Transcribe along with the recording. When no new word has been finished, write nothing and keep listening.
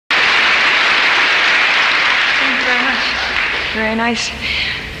Very nice.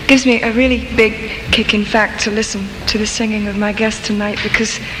 Gives me a really big kick, in fact, to listen to the singing of my guest tonight,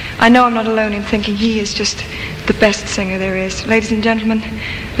 because I know I'm not alone in thinking he is just the best singer there is. Ladies and gentlemen,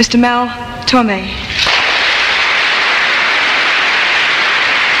 Mr. Mel Torme.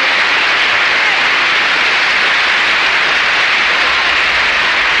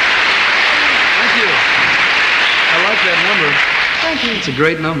 Thank you. It's a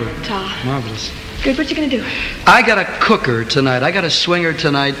great number. Ta. Marvelous. Good. What you gonna do? I got a cooker tonight. I got a swinger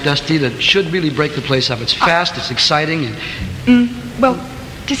tonight, Dusty, that should really break the place up. It's fast, it's exciting, and... Well,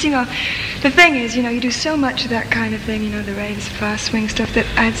 just, the thing is, you do so much of that kind of thing, the raves, fast swing stuff, that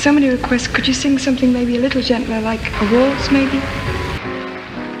I had so many requests. Could you sing something maybe a little gentler, like a waltz, maybe?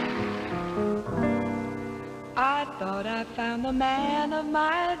 I thought I found the man of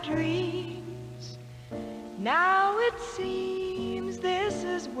my dreams. Now it seems this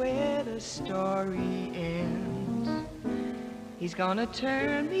is where the story ends. He's gonna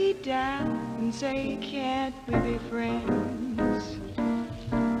turn me down and say, can't we be friends?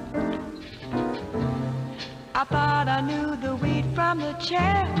 I thought I knew the wheat from the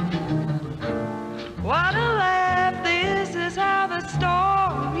chaff. What a laugh, this is how the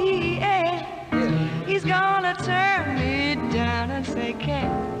story ends. He's gonna turn me down and say,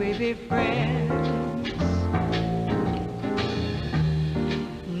 can't we be friends?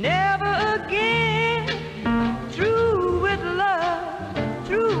 Never again, through with love,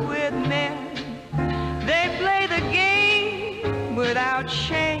 through with men. They play the game without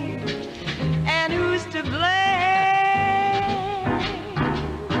shame, and who's to blame?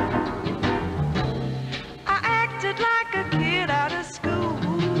 I acted like a kid out of school.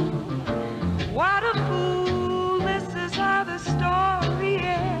 What a fool, this is how the story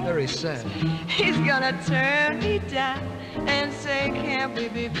ends. Very sad. He's gonna turn me down and say, can't we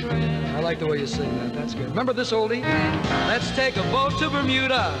be friends? I like the way you sing that. That's good. Remember this oldie? Let's take a boat to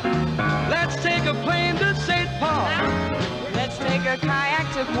Bermuda. Let's take a plane to St. Paul. Let's take a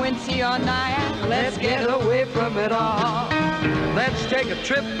kayak to Quincy or Niagara. Let's get away from it all. Let's take a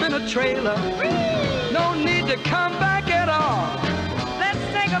trip in a trailer. No need to come back at all. Let's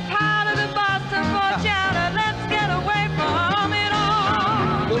take a pilot to Boston for chowder. Let's get away from it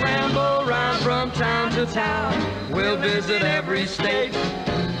all. We'll ramble around from town to town. We'll visit every state.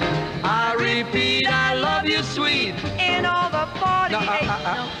 I repeat, I love you, sweet. In all the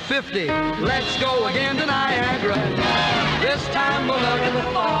 48. 50. Let's go again to Niagara. This time we'll look at the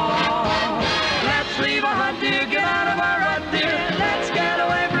fall. Let's leave our hut, dear. Get out of our rut, dear.